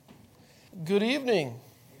Good evening.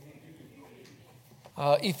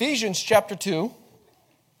 Ephesians chapter 2.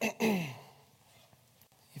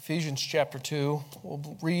 Ephesians chapter 2.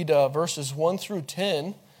 We'll read verses 1 through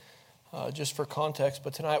 10 just for context.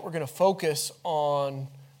 But tonight we're going to focus on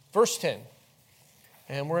verse 10.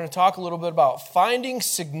 And we're going to talk a little bit about finding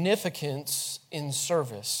significance in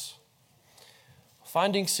service.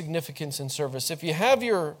 Finding significance in service. If you have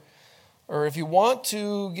if you want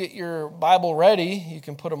to get your Bible ready, you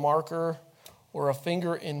can put a marker or a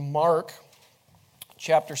finger in Mark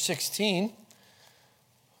chapter 16.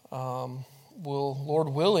 Will, Lord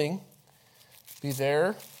willing, be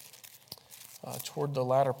there toward the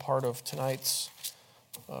latter part of tonight's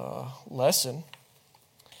lesson.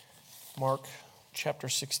 Mark chapter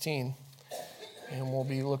 16. And we'll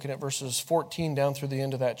be looking at verses 14 down through the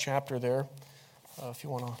end of that chapter there, if you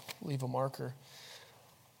want to leave a marker.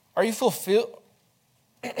 Are you fulfilled?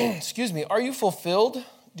 Excuse me. Are you fulfilled?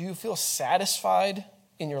 Do you feel satisfied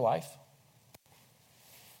in your life?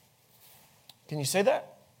 Can you say that?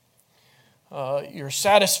 You're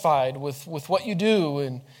satisfied with what you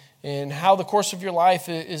do and how the course of your life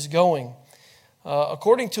is going.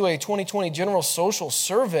 According to a 2020 General Social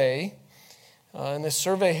Survey, and this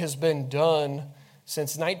survey has been done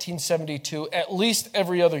since 1972, at least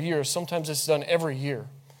every other year. Sometimes it's done every year.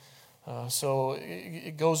 So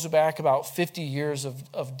it goes back about 50 years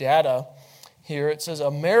of data here. It says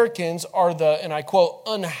Americans are the, and I quote,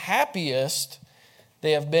 unhappiest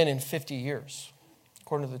they have been in 50 years,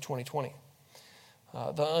 according to the 2020.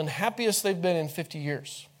 The unhappiest they've been in 50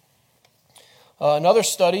 years. Another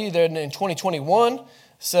study then in 2021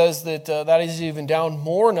 says that that is even down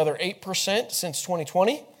more, another 8% since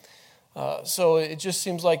 2020. So it just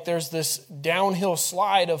seems like there's this downhill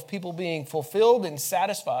slide of people being fulfilled and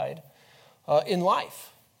satisfied in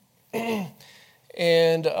life.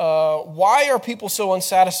 And why are people so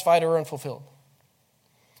unsatisfied or unfulfilled?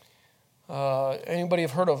 Anybody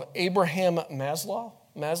have heard of Abraham Maslow?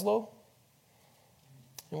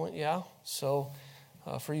 Anyone? Yeah. So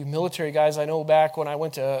for you military guys, I know back when I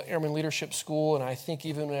went to Airman Leadership School, and I think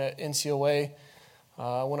even at NCOA,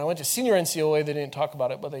 when I went to senior NCOA, they didn't talk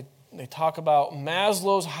about it, but they talk about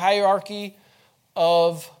Maslow's hierarchy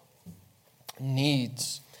of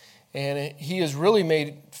needs. And he is really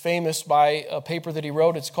made famous by a paper that he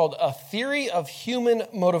wrote. It's called A Theory of Human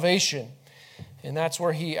Motivation. And that's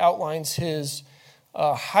where he outlines his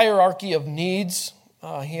hierarchy of needs.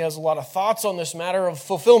 He has a lot of thoughts on this matter of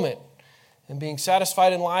fulfillment and being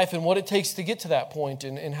satisfied in life and what it takes to get to that point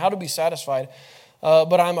and how to be satisfied.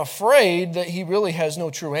 But I'm afraid that he really has no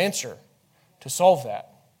true answer to solve that.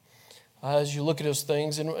 As you look at those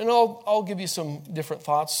things, and I'll give you some different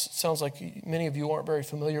thoughts. It sounds like many of you aren't very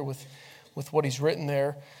familiar with what he's written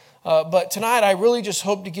there. But tonight, I really just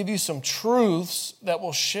hope to give you some truths that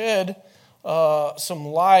will shed some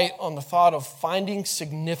light on the thought of finding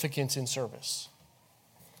significance in service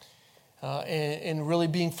and really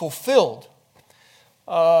being fulfilled.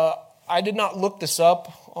 I did not look this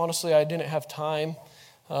up. Honestly, I didn't have time.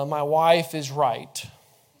 My wife is right.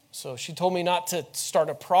 So she told me not to start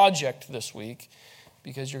a project this week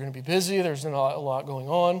because you're going to be busy. There's not a lot going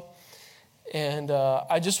on. And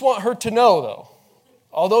I just want her to know, though,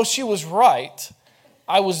 although she was right,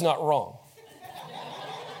 I was not wrong.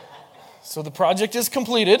 So the project is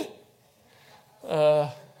completed.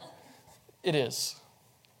 It is.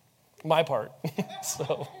 My part.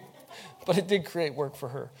 But it did create work for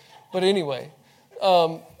her. But anyway,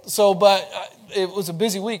 it was a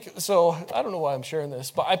busy week, so I don't know why I'm sharing this,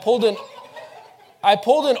 but I pulled in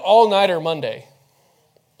all-nighter Monday.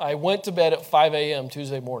 I went to bed at 5 a.m.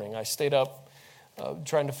 Tuesday morning. I stayed up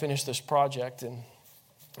trying to finish this project, and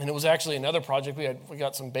it was actually another project. We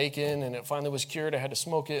got some bacon, and it finally was cured. I had to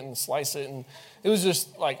smoke it and slice it, and it was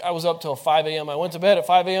just like I was up till 5 a.m. I went to bed at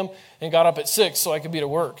 5 a.m. and got up at 6 so I could be to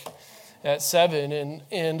work at 7,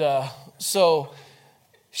 so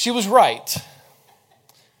she was right.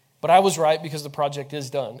 But I was right because the project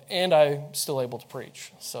is done, and I'm still able to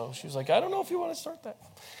preach. So she was like, I don't know if you want to start that.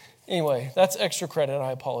 Anyway, that's extra credit.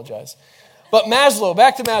 I apologize. But Maslow,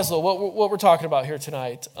 back to Maslow, what we're talking about here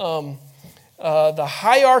tonight. The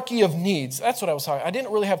hierarchy of needs. That's what I was talking about. I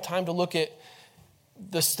didn't really have time to look at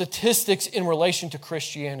the statistics in relation to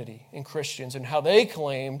Christianity and Christians and how they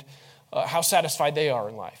claimed how satisfied they are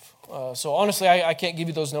in life. So honestly, I can't give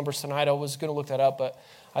you those numbers tonight. I was going to look that up, but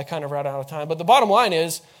I kind of ran out of time. But the bottom line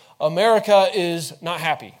is, America is not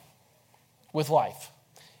happy with life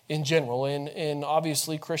in general. And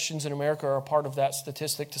obviously, Christians in America are a part of that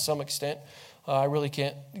statistic to some extent. I really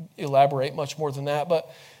can't elaborate much more than that. But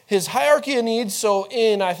his hierarchy of needs, so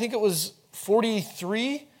I think it was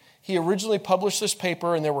 43, he originally published this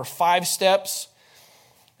paper, and there were 5 steps,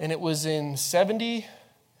 and it was in 70,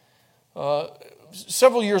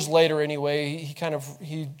 several years later anyway,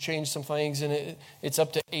 he changed some things, and it's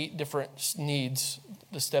up to 8 different needs,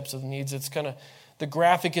 the steps of the needs. It's kind of, the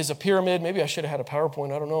graphic is a pyramid. Maybe I should have had a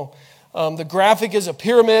PowerPoint, I don't know. The graphic is a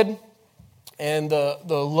pyramid, and the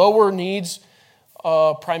lower needs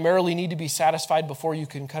primarily need to be satisfied before you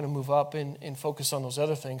can kind of move up and focus on those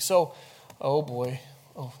other things. So, oh boy.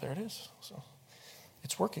 Oh, there it is. So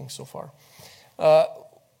it's working so far.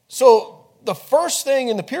 So the first thing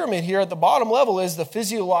in the pyramid here at the bottom level is the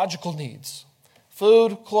physiological needs.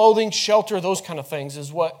 Food, clothing, shelter, those kind of things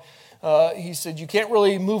is what he said. You can't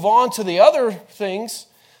really move on to the other things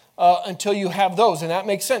until you have those. And that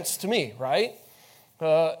makes sense to me, right?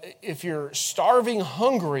 If you're starving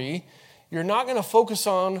hungry, you're not going to focus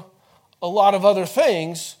on a lot of other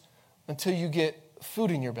things until you get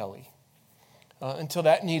food in your belly, until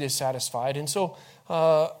that need is satisfied. And so,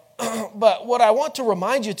 but what I want to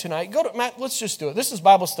remind you tonight, go to Matt, let's just do it. This is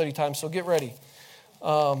Bible study time, so get ready.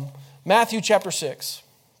 Matthew chapter 6.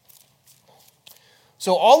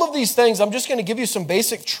 So all of these things, I'm just going to give you some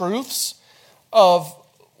basic truths of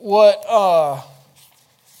what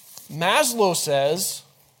Maslow says,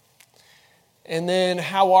 and then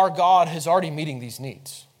how our God is already meeting these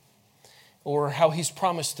needs, or how he's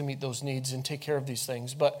promised to meet those needs and take care of these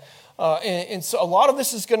things. But and so a lot of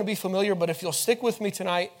this is going to be familiar, but if you'll stick with me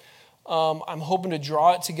tonight, I'm hoping to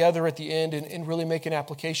draw it together at the end and really make an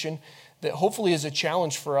application that hopefully is a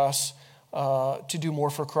challenge for us to do more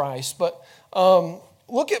for Christ. But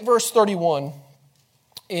look at verse 31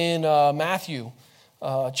 in Matthew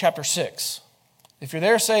chapter 6. If you're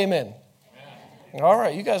there, say amen. Amen. All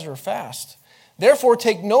right, you guys are fast. Therefore,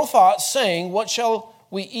 take no thought, saying, what shall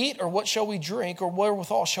we eat, or what shall we drink, or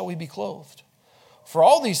wherewithal shall we be clothed? For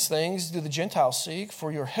all these things do the Gentiles seek,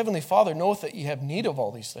 for your heavenly Father knoweth that ye have need of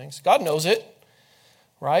all these things. God knows it,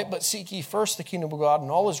 right? But seek ye first the kingdom of God and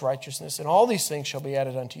all his righteousness, and all these things shall be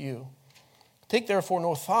added unto you. Take therefore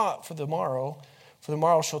no thought for the morrow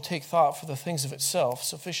shall take thought for the things of itself.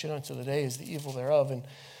 Sufficient unto the day is the evil thereof. And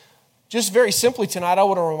just very simply tonight, I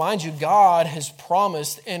want to remind you, God has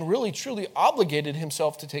promised and really truly obligated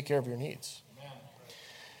himself to take care of your needs. Amen.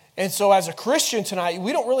 And so as a Christian tonight,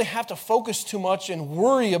 we don't really have to focus too much and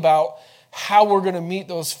worry about how we're going to meet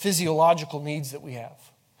those physiological needs that we have.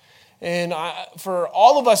 And for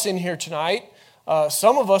all of us in here tonight,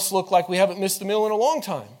 some of us look like we haven't missed a meal in a long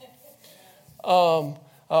time,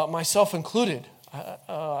 myself included.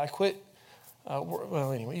 I quit.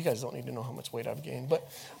 Well, anyway, you guys don't need to know how much weight I've gained. But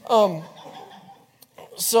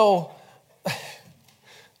so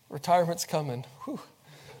retirement's coming. Whew.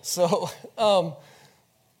 So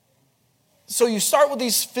you start with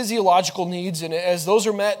these physiological needs, and as those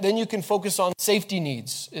are met, then you can focus on safety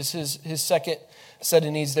needs, is his second set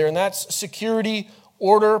of needs there. And that's security,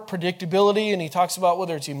 order, predictability, and he talks about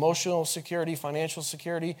whether it's emotional security, financial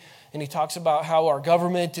security, and he talks about how our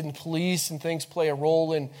government and police and things play a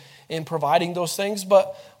role in providing those things.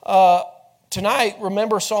 But tonight,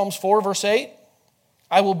 remember Psalms 4, verse 8?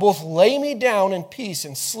 I will both lay me down in peace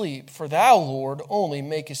and sleep, for thou, Lord, only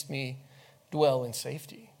makest me dwell in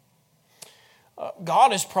safety.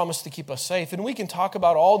 God has promised to keep us safe, and we can talk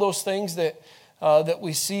about all those things that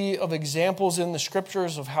we see of examples in the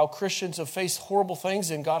scriptures of how Christians have faced horrible things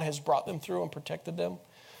and God has brought them through and protected them.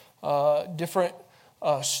 Different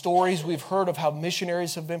stories we've heard of how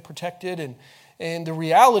missionaries have been protected, and the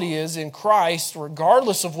reality is in Christ,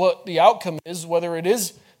 regardless of what the outcome is, whether it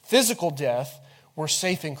is physical death, we're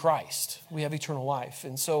safe in Christ. We have eternal life.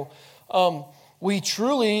 And so we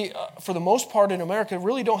truly, for the most part in America,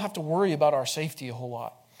 really don't have to worry about our safety a whole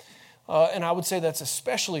lot. And I would say that's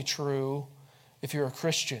especially true if you're a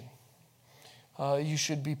Christian. You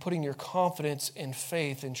should be putting your confidence and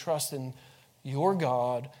faith and trust in your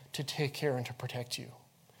God to take care and to protect you.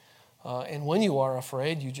 And when you are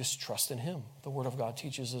afraid, you just trust in him. The Word of God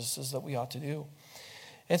teaches us is that we ought to do.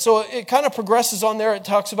 And so it kind of progresses on there. It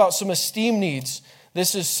talks about some esteem needs.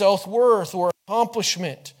 This is self-worth or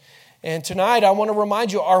accomplishment. And tonight I want to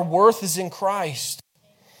remind you our worth is in Christ.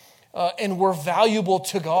 And we're valuable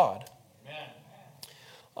to God.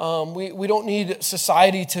 We don't need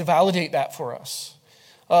society to validate that for us.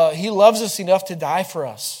 He loves us enough to die for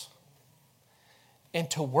us and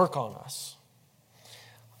to work on us.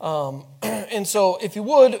 And so if you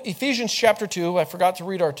would, Ephesians chapter 2, I forgot to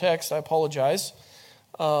read our text, I apologize.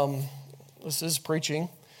 This is preaching.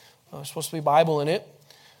 There's supposed to be Bible in it.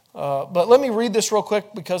 But let me read this real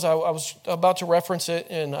quick because I was about to reference it,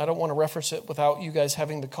 and I don't want to reference it without you guys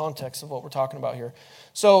having the context of what we're talking about here.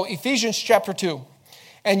 So Ephesians chapter 2.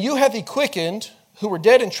 And you have he quickened who were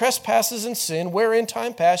dead in trespasses and sin, wherein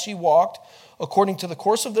time past ye walked, according to the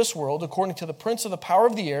course of this world, according to the prince of the power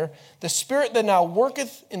of the air, the spirit that now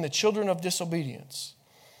worketh in the children of disobedience,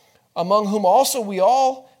 among whom also we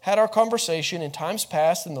all had our conversation in times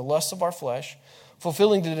past in the lusts of our flesh,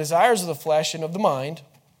 fulfilling the desires of the flesh and of the mind,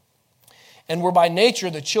 and were by nature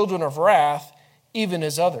the children of wrath, even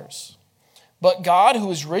as others. But God,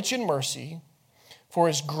 who is rich in mercy, for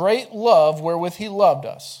his great love wherewith he loved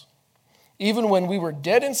us, even when we were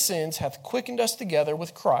dead in sins, hath quickened us together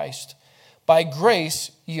with Christ. By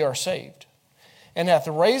grace ye are saved, and hath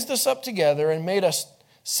raised us up together and made us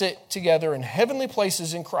sit together in heavenly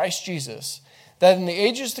places in Christ Jesus, that in the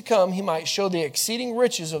ages to come he might show the exceeding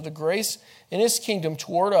riches of the grace in his kingdom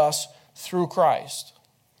toward us through Christ.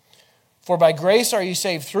 For by grace are ye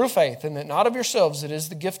saved through faith, and that not of yourselves, it is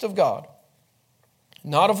the gift of God,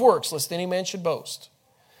 not of works, lest any man should boast.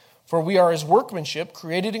 For we are his workmanship,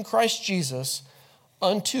 created in Christ Jesus,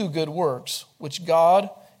 unto good works, which God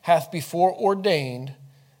hath before ordained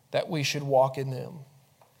that we should walk in them.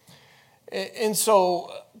 And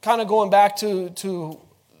so, kind of going back to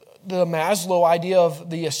the Maslow idea of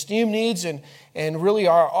the esteem needs and really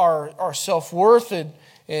our self-worth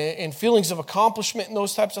and feelings of accomplishment and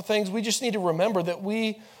those types of things, we just need to remember that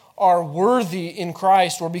we are worthy in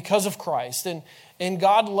Christ or because of Christ. And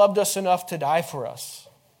God loved us enough to die for us.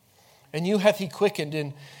 And you hath he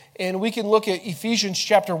quickened. And we can look at Ephesians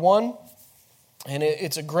chapter 1, and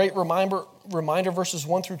it's a great reminder verses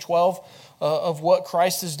 1 through 12 of what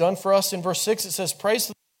Christ has done for us. In verse 6 it says, praise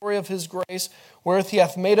the glory of his grace, wherewith he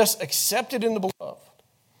hath made us accepted in the beloved,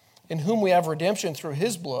 in whom we have redemption through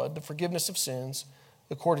his blood, the forgiveness of sins,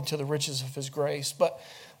 according to the riches of his grace. But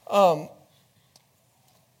God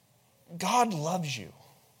loves you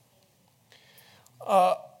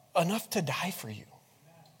enough to die for you.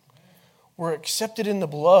 We're accepted in the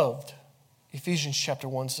beloved, Ephesians chapter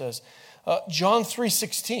 1 says. John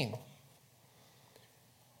 3:16,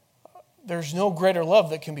 there's no greater love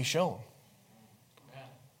that can be shown,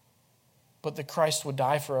 but that Christ would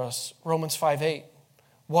die for us. Romans 5:8,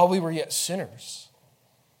 while we were yet sinners,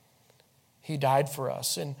 he died for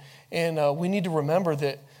us. And we need to remember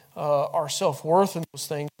that our self-worth and those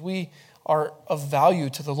things, we are of value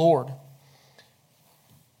to the Lord.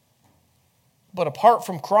 But apart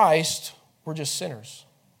from Christ, we're just sinners.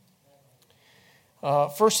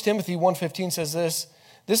 1 Timothy 1:15 says this,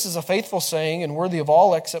 this is a faithful saying and worthy of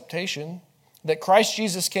all acceptation, that Christ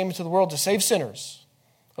Jesus came into the world to save sinners,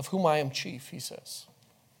 of whom I am chief, he says.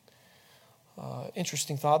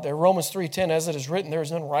 Interesting thought there. Romans 3:10, as it is written, there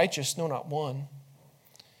is none righteous, no, not one.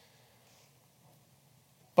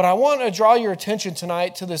 But I want to draw your attention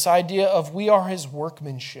tonight to this idea of we are his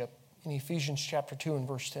workmanship in Ephesians chapter 2 and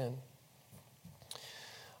verse 10.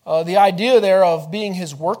 The idea there of being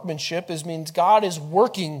his workmanship means God is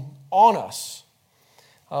working on us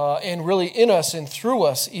and really in us and through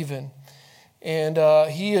us even. And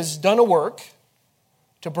he has done a work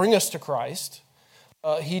to bring us to Christ.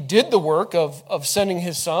 He did the work of sending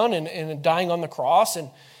his son and dying on the cross.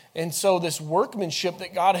 And so this workmanship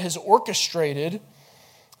that God has orchestrated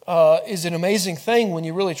is an amazing thing when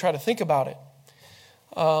you really try to think about it.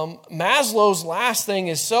 Maslow's last thing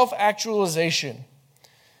is self-actualization.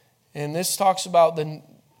 And this talks about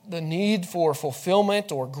the need for fulfillment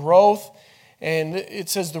or growth. And it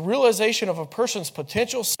says the realization of a person's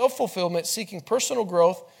potential, self-fulfillment, seeking personal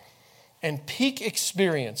growth, and peak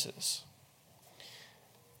experiences.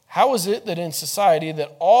 How is it that in society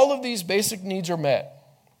that all of these basic needs are met?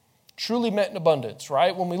 Truly met in abundance,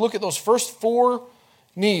 right? When we look at those first four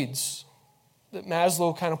needs that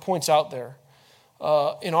Maslow kind of points out there.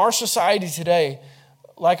 In our society today,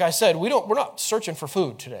 like I said, we're not searching for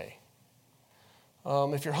food today.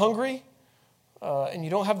 If you're hungry and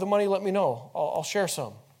you don't have the money, let me know. I'll share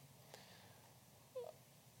some.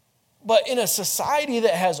 But in a society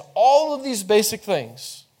that has all of these basic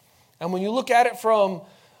things, and when you look at it from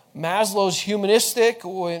Maslow's humanistic,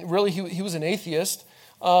 really he was an atheist,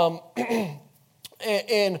 and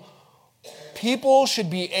people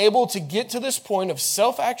should be able to get to this point of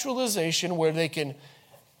self-actualization where they can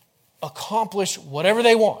accomplish whatever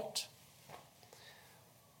they want.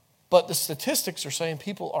 But the statistics are saying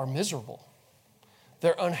people are miserable.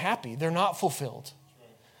 They're unhappy. They're not fulfilled.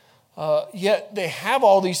 Yet they have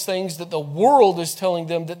all these things that the world is telling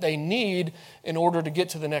them that they need in order to get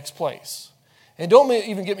to the next place. And don't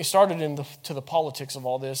even get me started into the politics of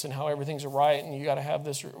all this and how everything's right and you got to have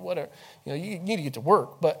this or whatever. You need to get to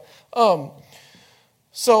work. But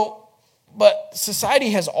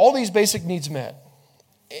society has all these basic needs met.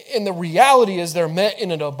 And the reality is they're met in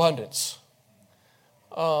an abundance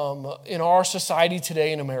in our society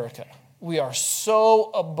today in America. We are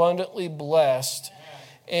so abundantly blessed,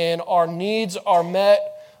 and our needs are met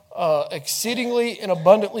exceedingly and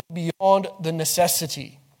abundantly beyond the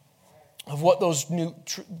necessity of what those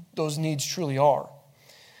needs truly are.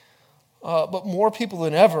 But more people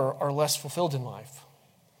than ever are less fulfilled in life.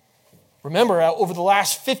 Remember, over the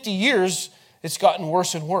last 50 years, it's gotten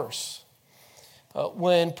worse and worse.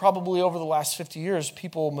 When probably over the last 50 years,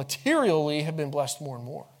 people materially have been blessed more and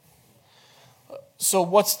more. So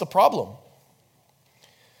what's the problem?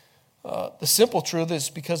 The simple truth is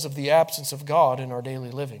because of the absence of God in our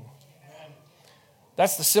daily living.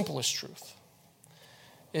 That's the simplest truth.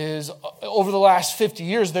 Is over the last 50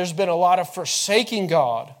 years, there's been a lot of forsaking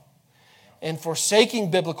God and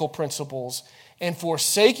forsaking biblical principles and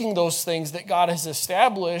forsaking those things that God has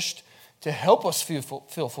established to help us feel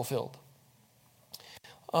fulfilled.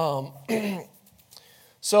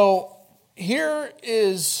 So here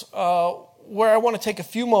is where I want to take a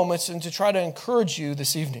few moments and to try to encourage you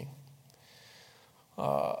this evening.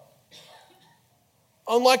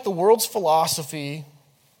 Unlike the world's philosophy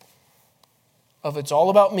of it's all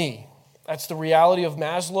about me, that's the reality of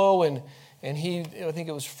Maslow and I think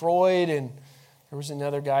it was Freud, and there was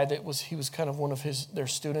another guy he was kind of one of their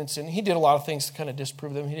students, and he did a lot of things to kind of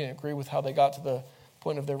disprove them. He didn't agree with how they got to the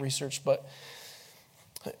point of their research, but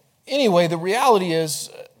anyway, the reality is,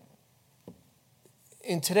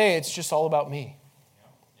 in today, it's just all about me.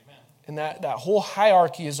 And that whole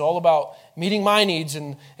hierarchy is all about meeting my needs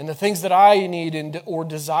and the things that I need or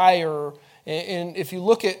desire. And if you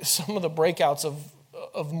look at some of the breakouts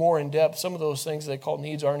of more in depth, some of those things they call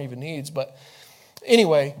needs aren't even needs. But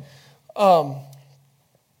anyway, the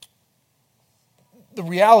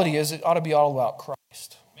reality is it ought to be all about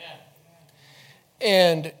Christ.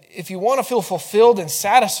 And if you want to feel fulfilled and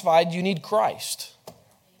satisfied, you need Christ.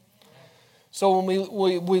 So when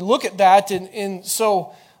we look at that, and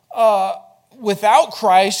so without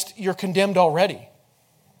Christ, you're condemned already.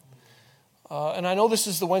 And I know this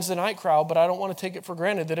is the Wednesday night crowd, but I don't want to take it for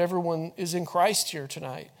granted that everyone is in Christ here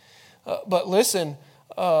tonight. But listen,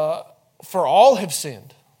 for all have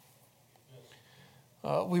sinned.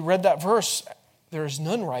 We read that verse, there is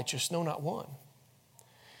none righteous, no, not one.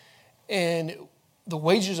 And the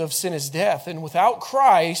wages of sin is death. And without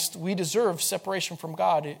Christ, we deserve separation from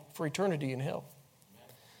God for eternity in hell.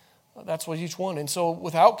 That's what each one. And so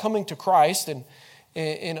without coming to Christ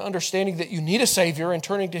and understanding that you need a Savior and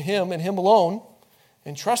turning to Him and Him alone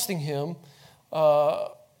and trusting Him,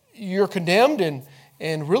 you're condemned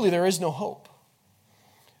and really there is no hope.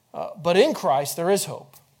 But in Christ, there is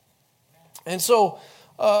hope. And so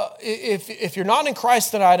if you're not in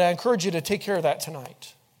Christ tonight, I encourage you to take care of that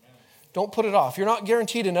tonight. Don't put it off. You're not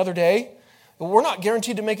guaranteed another day. We're not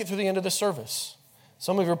guaranteed to make it through the end of the service.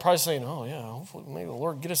 Some of you are probably saying, oh yeah, hopefully maybe the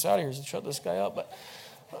Lord get us out of here and shut this guy up.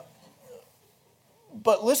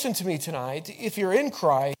 But listen to me tonight. If you're in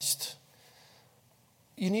Christ,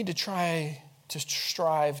 you need to try to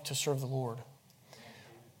strive to serve the Lord.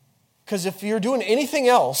 Because if you're doing anything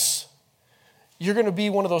else, you're going to be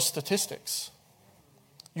one of those statistics.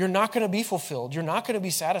 You're not going to be fulfilled. You're not going to be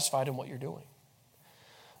satisfied in what you're doing.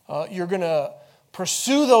 You're going to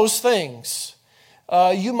pursue those things.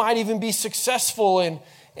 You might even be successful in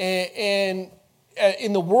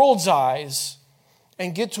the world's eyes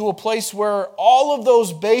and get to a place where all of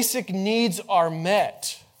those basic needs are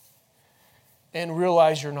met and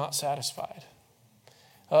realize you're not satisfied.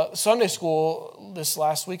 Sunday school this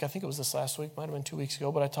last week, I think it was this last week, might have been 2 weeks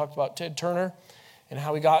ago, but I talked about Ted Turner and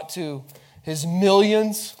how he got to his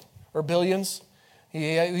millions or billions.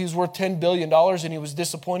 He was worth $10 billion and he was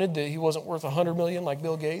disappointed that he wasn't worth $100 million like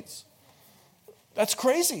Bill Gates. That's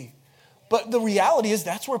crazy. But the reality is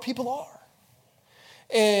that's where people are.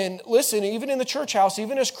 And listen, even in the church house,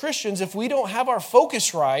 even as Christians, if we don't have our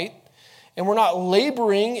focus right and we're not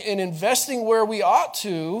laboring and investing where we ought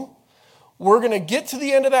to, we're going to get to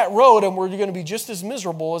the end of that road and we're going to be just as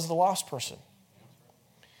miserable as the lost person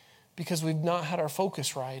because we've not had our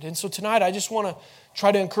focus right. And so tonight I just want to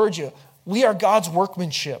try to encourage you. We are God's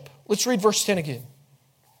workmanship. Let's read verse 10 again.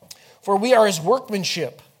 For we are His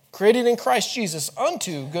workmanship, created in Christ Jesus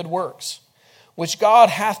unto good works, which God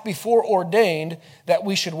hath before ordained that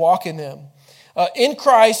we should walk in them. In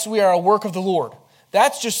Christ we are a work of the Lord.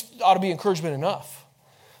 That's just ought to be encouragement enough.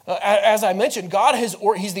 As I mentioned,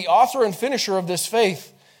 He's the author and finisher of this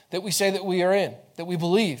faith that we say that we are in, that we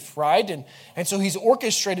believe, right? And so He's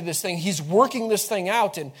orchestrated this thing. He's working this thing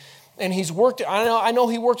out, and He's worked. I know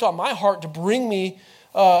He worked on my heart to bring me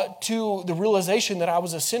to the realization that I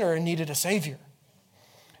was a sinner and needed a Savior.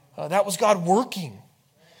 That was God working.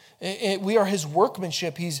 We are His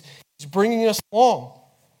workmanship. He's bringing us along.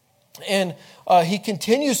 And he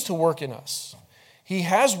continues to work in us. He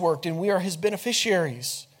has worked, and we are his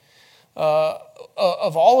beneficiaries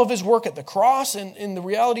of all of his work at the cross. And the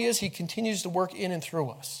reality is he continues to work in and through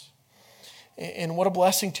us. And what a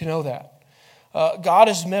blessing to know that. God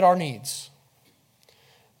has met our needs.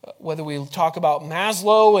 Whether we talk about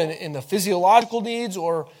Maslow and the physiological needs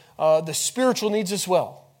or the spiritual needs as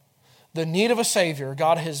well. The need of a Savior,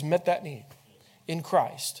 God has met that need in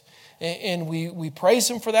Christ. And we praise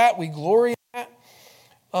him for that. We glory in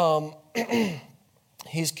that.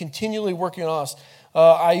 He's continually working on us.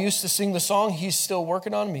 I used to sing the song, He's Still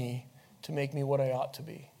Working on Me to Make Me What I Ought to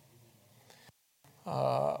Be.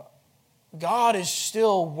 God is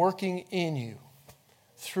still working in you,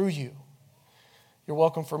 through you. You're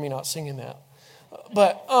welcome for me not singing that.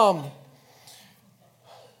 But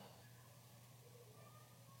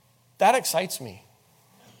that excites me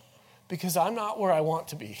because I'm not where I want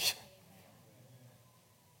to be.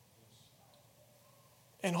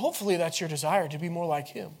 And hopefully that's your desire, to be more like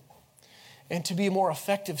him and to be a more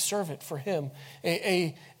effective servant for him,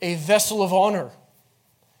 a vessel of honor,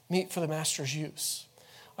 meet for the master's use.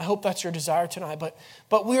 I hope that's your desire tonight.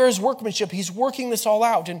 But we are his workmanship. He's working this all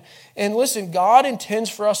out. And listen, God intends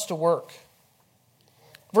for us to work.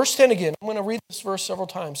 Verse 10 again. I'm going to read this verse several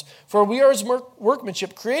times. For we are his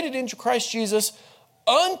workmanship, created in Christ Jesus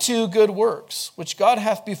unto good works, which God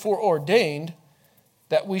hath before ordained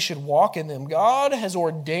that we should walk in them. God has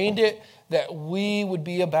ordained it that we would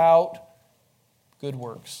be about good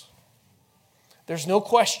works. There's no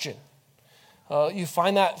question. You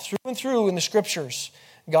find that through and through in the Scriptures.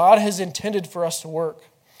 God has intended for us to work.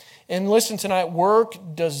 And listen tonight, work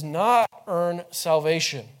does not earn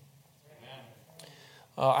salvation.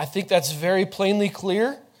 I think that's very plainly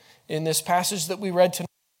clear in this passage that we read tonight.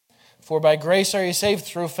 For by grace are you saved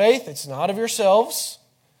through faith. It's not of yourselves,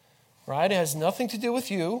 right? It has nothing to do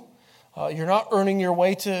with you. You're not earning your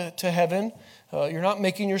way to heaven. You're not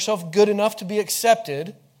making yourself good enough to be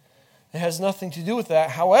accepted. It has nothing to do with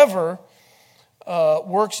that. However,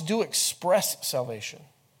 works do express salvation.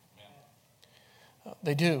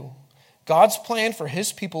 They do. God's plan for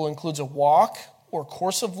his people includes a walk or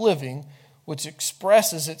course of living which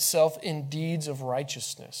expresses itself in deeds of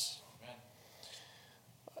righteousness.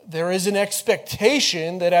 There is an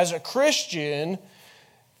expectation that as a Christian,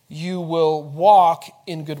 you will walk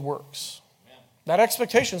in good works. That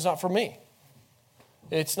expectation is not from me.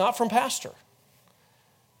 It's not from pastor.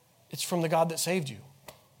 It's from the God that saved you.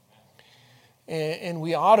 And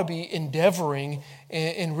we ought to be endeavoring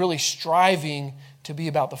and really striving to be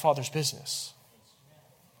about the Father's business.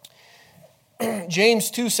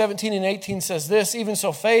 James 2:17 and 18 says this, even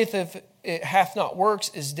so faith, if it hath not works,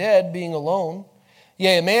 is dead, being alone.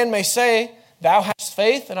 Yea, a man may say, thou hast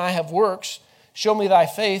faith, and I have works. Show me thy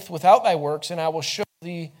faith without thy works, and I will show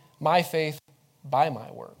thee my faith by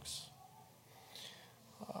my works.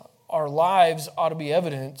 Our lives ought to be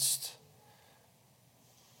evidenced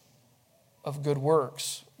of good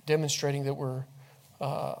works, demonstrating that we're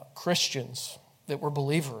Christians, that we're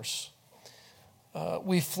believers.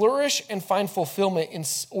 We flourish and find fulfillment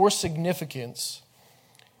or significance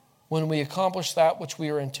when we accomplish that which we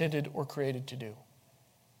are intended or created to do.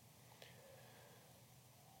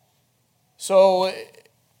 So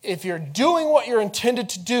if you're doing what you're intended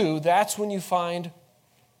to do, that's when you find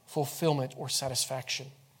fulfillment or satisfaction.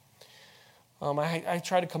 I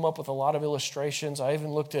try to come up with a lot of illustrations. I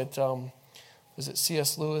even looked at, was it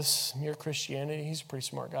C.S. Lewis, Mere Christianity? He's a pretty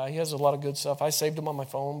smart guy. He has a lot of good stuff. I saved him on my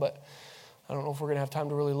phone, but I don't know if we're going to have time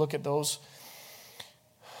to really look at those.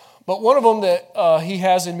 But one of them that he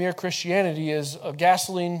has in Mere Christianity is a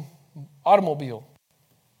gasoline automobile.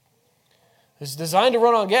 It's designed to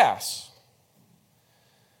run on gas.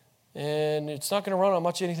 And it's not going to run on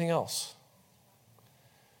much anything else.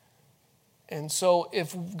 And so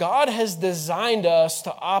if God has designed us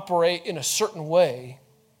to operate in a certain way,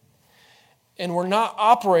 and we're not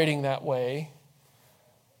operating that way,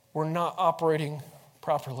 we're not operating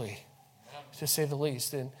properly, to say the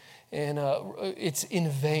least. And it's in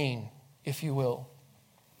vain, if you will.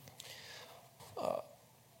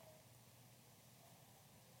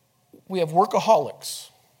 We have workaholics.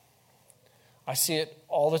 I see it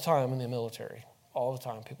all the time in the military. All the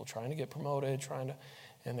time. People trying to get promoted,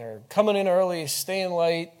 and they're coming in early, staying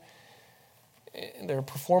late. And their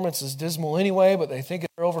performance is dismal anyway, but they think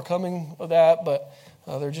they're overcoming that, but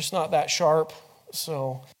they're just not that sharp.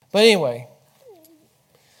 But anyway.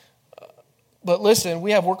 But listen,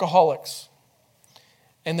 we have workaholics.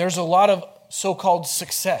 And there's a lot of so-called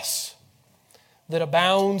success that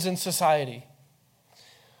abounds in society.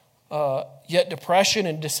 Yet depression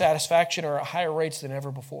and dissatisfaction are at higher rates than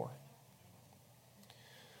ever before.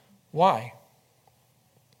 Why?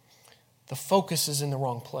 The focus is in the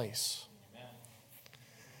wrong place.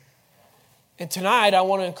 And tonight, I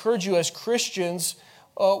want to encourage you as Christians,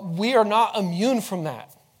 we are not immune from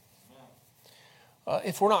that.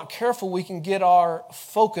 If we're not careful, we can get our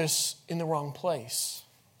focus in the wrong place.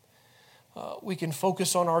 We can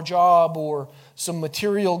focus on our job or some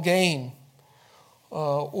material gain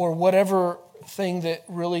or whatever thing that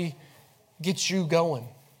really gets you going.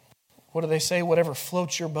 What do they say? Whatever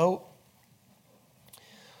floats your boat.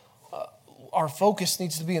 Our focus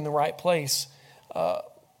needs to be in the right place.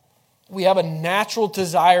 We have a natural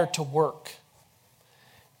desire to work.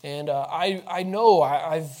 And I know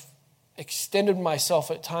I've extended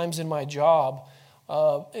myself at times in my job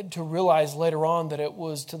to realize later on that it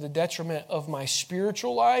was to the detriment of my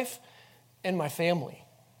spiritual life and my family.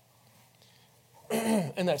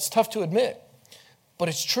 And that's tough to admit, but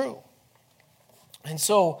it's true. And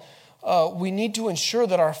so we need to ensure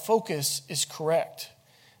that our focus is correct,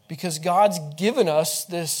 because God's given us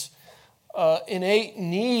this innate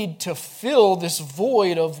need to fill this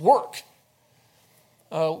void of work.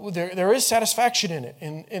 There is satisfaction in it,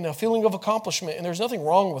 in a feeling of accomplishment, and there's nothing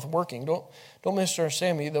wrong with working. Don't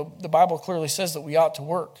misunderstand me. The Bible clearly says that we ought to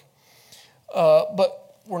work. But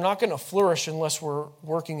we're not going to flourish unless we're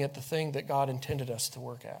working at the thing that God intended us to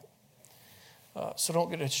work at. So don't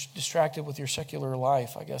get distracted with your secular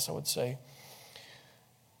life, I guess I would say.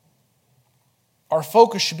 Our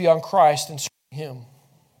focus should be on Christ and serving Him.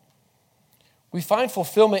 We find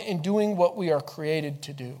fulfillment in doing what we are created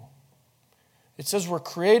to do. It says we're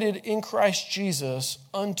created in Christ Jesus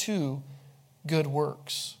unto good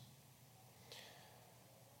works.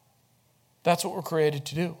 That's what we're created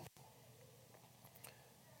to do.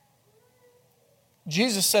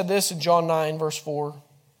 Jesus said this in John 9, verse 4.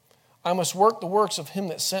 I must work the works of him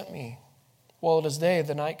that sent me. While it is day,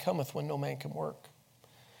 the night cometh when no man can work.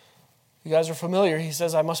 You guys are familiar. He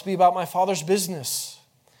says, I must be about my Father's business.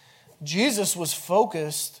 Jesus was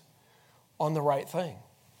focused on the right thing.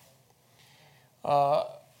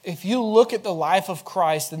 If you look at the life of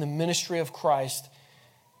Christ and the ministry of Christ,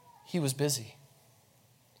 He was busy.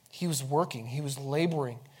 He was working. He was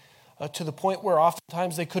laboring to the point where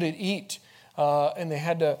oftentimes they couldn't eat and they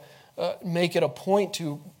had to make it a point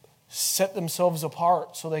to set themselves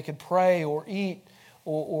apart so they could pray or eat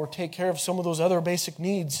or take care of some of those other basic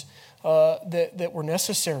needs that were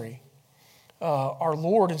necessary. Our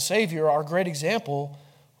Lord and Savior, our great example,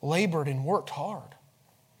 labored and worked hard.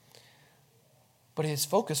 But His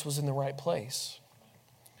focus was in the right place.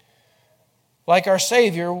 Like our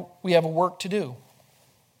Savior, we have a work to do.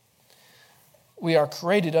 We are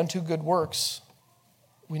created unto good works.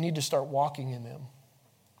 We need to start walking in them.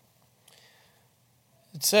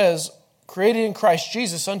 It says, created in Christ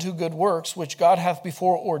Jesus unto good works, which God hath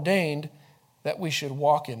before ordained that we should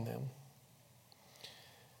walk in them.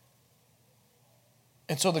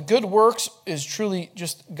 And so the good works is truly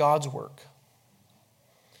just God's work.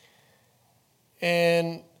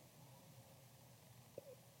 And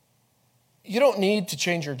you don't need to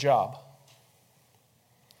change your job.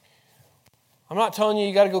 I'm not telling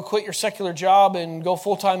you got to go quit your secular job and go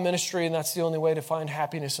full-time ministry and that's the only way to find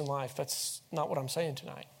happiness in life. That's not what I'm saying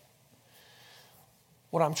tonight.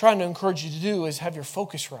 What I'm trying to encourage you to do is have your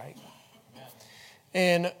focus right.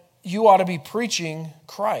 And you ought to be preaching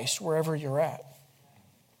Christ wherever you're at.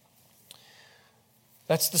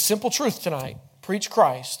 That's the simple truth tonight. Preach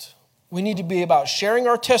Christ. We need to be about sharing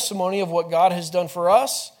our testimony of what God has done for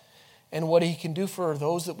us and what He can do for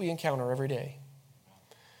those that we encounter every day.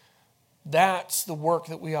 That's the work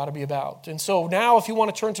that we ought to be about. And so now if you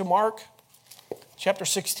want to turn to Mark chapter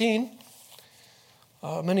 16,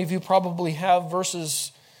 many of you probably have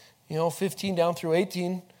verses 15 down through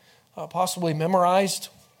 18 possibly memorized.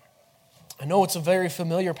 I know it's a very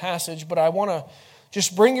familiar passage, but I want to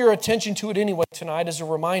just bring your attention to it anyway tonight as a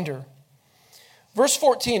reminder. Verse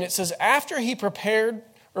 14, it says, after he appeared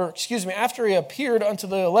unto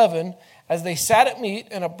the 11, as they sat at meat,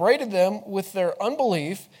 and upbraided them with their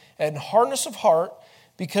unbelief and hardness of heart,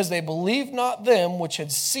 because they believed not them which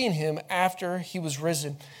had seen him after he was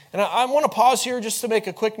risen. And I want to pause here just to make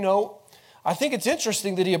a quick note. I think it's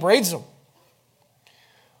interesting that he upbraids them.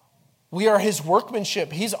 We are his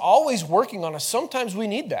workmanship. He's always working on us. Sometimes we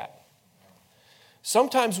need that.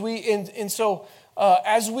 Sometimes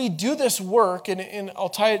as we do this work, and I'll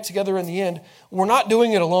tie it together in the end, we're not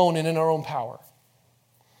doing it alone and in our own power.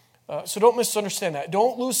 So don't misunderstand that.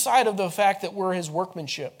 Don't lose sight of the fact that we're his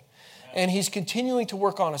workmanship. And he's continuing to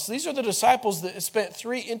work on us. These are the disciples that spent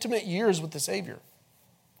 3 intimate years with the Savior.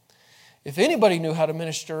 If anybody knew how to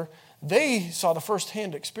minister, they saw the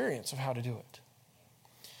firsthand experience of how to do it.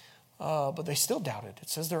 but they still doubted. It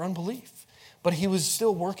says their unbelief. But he was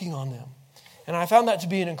still working on them. And I found that to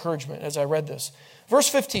be an encouragement as I read this. Verse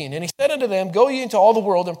 15, and he said unto them, Go ye into all the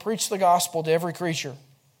world and preach the gospel to every creature.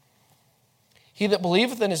 He that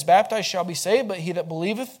believeth and is baptized shall be saved, but he that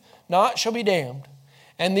believeth not shall be damned.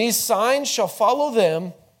 And these signs shall follow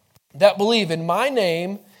them that believe. In my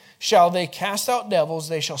name shall they cast out devils.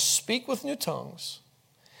 They shall speak with new tongues.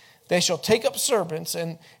 They shall take up serpents.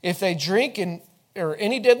 And if they drink or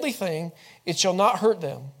any deadly thing, it shall not hurt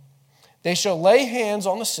them. They shall lay hands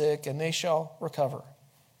on the sick, and they shall recover.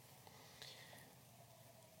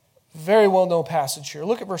 Very well-known passage here.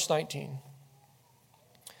 Look at verse 19.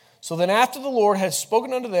 So then after the Lord had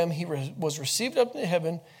spoken unto them, he was received up into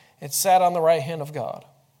heaven and sat on the right hand of God.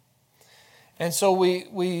 And so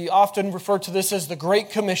we often refer to this as the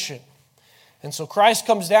Great Commission. And so Christ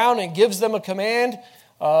comes down and gives them a command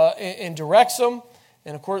and directs them.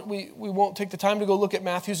 And of course, we won't take the time to go look at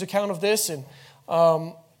Matthew's account of this. And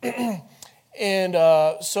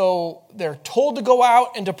so they're told to go out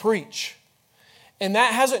and to preach. And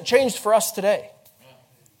that hasn't changed for us today.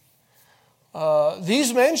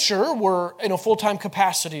 These men, sure, were in a full-time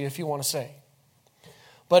capacity, if you want to say.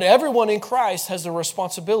 But everyone in Christ has the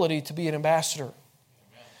responsibility to be an ambassador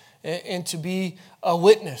and to be a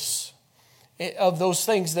witness of those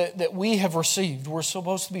things that we have received. We're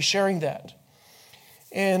supposed to be sharing that.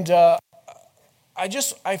 And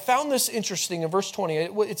I found this interesting in verse 20.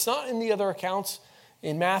 It's not in the other accounts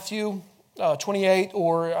in Matthew 28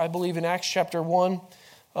 or I believe in Acts chapter 1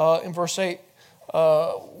 in verse 8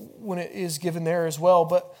 when it is given there as well.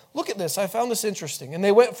 But look at this. I found this interesting. And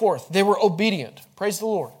they went forth. They were obedient. Praise the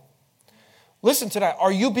Lord. Listen tonight.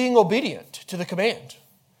 Are you being obedient to the command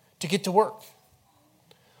to get to work?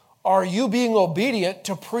 Are you being obedient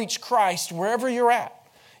to preach Christ wherever you're at?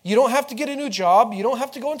 You don't have to get a new job. You don't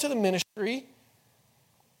have to go into the ministry.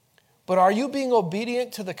 But are you being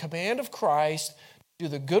obedient to the command of Christ to do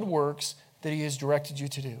the good works that He has directed you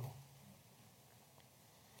to do?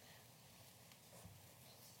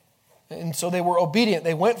 And so they were obedient.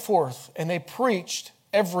 They went forth and they preached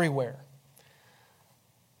everywhere.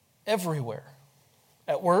 Everywhere.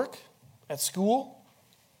 At work, at school,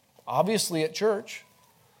 obviously at church,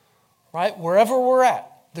 right? Wherever we're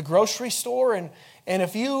at, the grocery store. And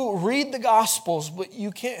if you read the Gospels, but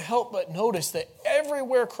you can't help but notice that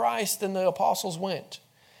everywhere Christ and the apostles went,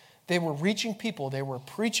 they were reaching people. They were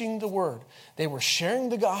preaching the word. They were sharing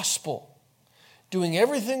the gospel. Doing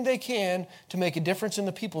everything they can to make a difference in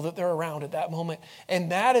the people that they're around at that moment.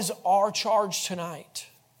 And that is our charge tonight.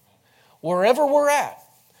 Wherever we're at,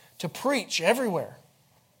 to preach everywhere.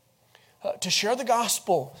 To share the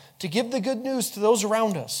gospel. To give the good news to those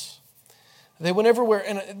around us. They went everywhere.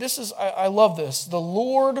 And I love this. The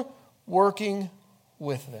Lord working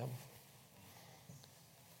with them.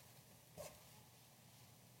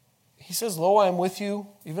 He says, Lo, I am with you,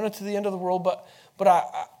 even unto the end of the world. But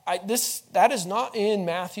that is not in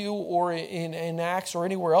Matthew or in Acts or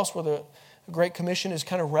anywhere else where the Great Commission is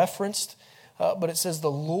kind of referenced. But it says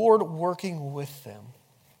the Lord working with them.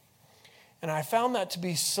 And I found that to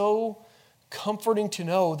be so comforting to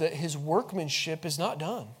know that His workmanship is not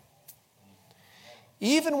done.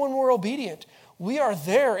 Even when we're obedient, we are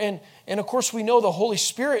there. And of course we know the Holy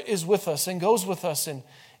Spirit is with us and goes with us. And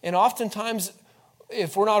oftentimes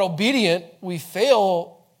if we're not obedient, we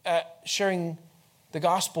fail at sharing the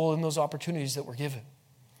gospel in those opportunities that we're given.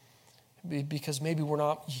 Because maybe we're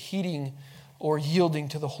not heeding or yielding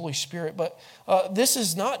to the Holy Spirit. But this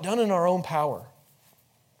is not done in our own power.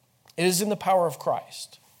 It is in the power of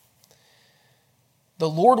Christ. The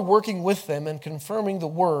Lord working with them and confirming the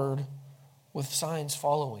word with signs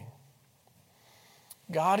following.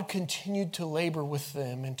 God continued to labor with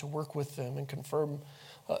them and to work with them and confirm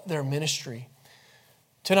their ministry.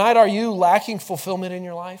 Tonight, are you lacking fulfillment in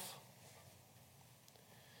your life?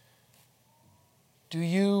 Do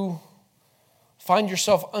you find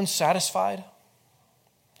yourself unsatisfied?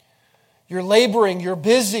 You're laboring, you're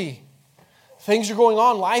busy. Things are going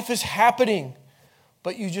on, life is happening,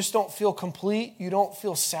 but you just don't feel complete, you don't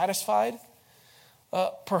feel satisfied.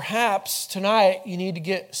 Perhaps tonight you need to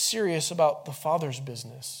get serious about the Father's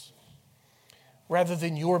business rather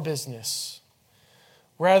than your business,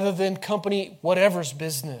 rather than company whatever's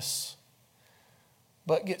business,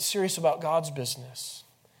 but get serious about God's business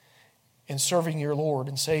and serving your Lord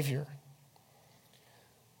and Savior.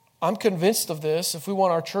 I'm convinced of this. If we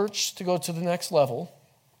want our church to go to the next level,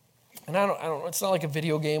 and I don't. It's not like a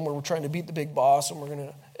video game where we're trying to beat the big boss and we're going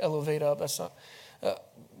to elevate up. That's not.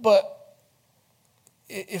 But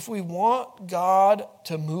if we want God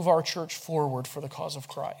to move our church forward for the cause of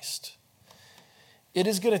Christ, it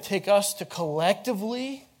is going to take us to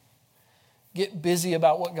collectively get busy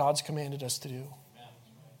about what God's commanded us to do.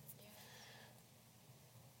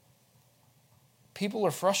 People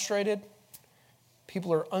are frustrated.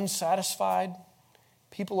 People are unsatisfied.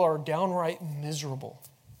 People are downright miserable.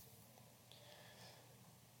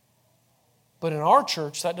 But in our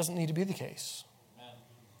church, that doesn't need to be the case.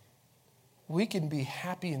 We can be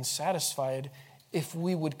happy and satisfied if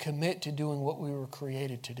we would commit to doing what we were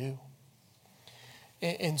created to do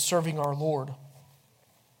in serving our Lord.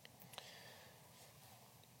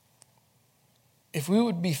 If we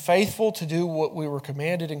would be faithful to do what we were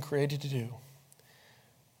commanded and created to do,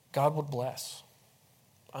 God would bless.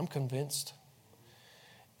 I'm convinced.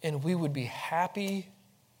 And we would be happy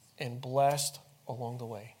and blessed along the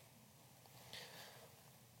way.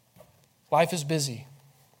 Life is busy.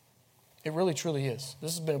 It really, truly is.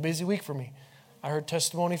 This has been a busy week for me. I heard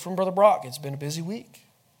testimony from Brother Brock. It's been a busy week.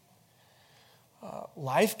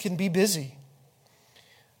 Life can be busy.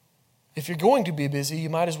 If you're going to be busy, you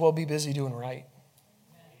might as well be busy doing right.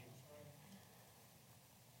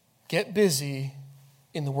 Get busy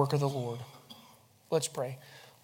in the work of the Lord. Let's pray.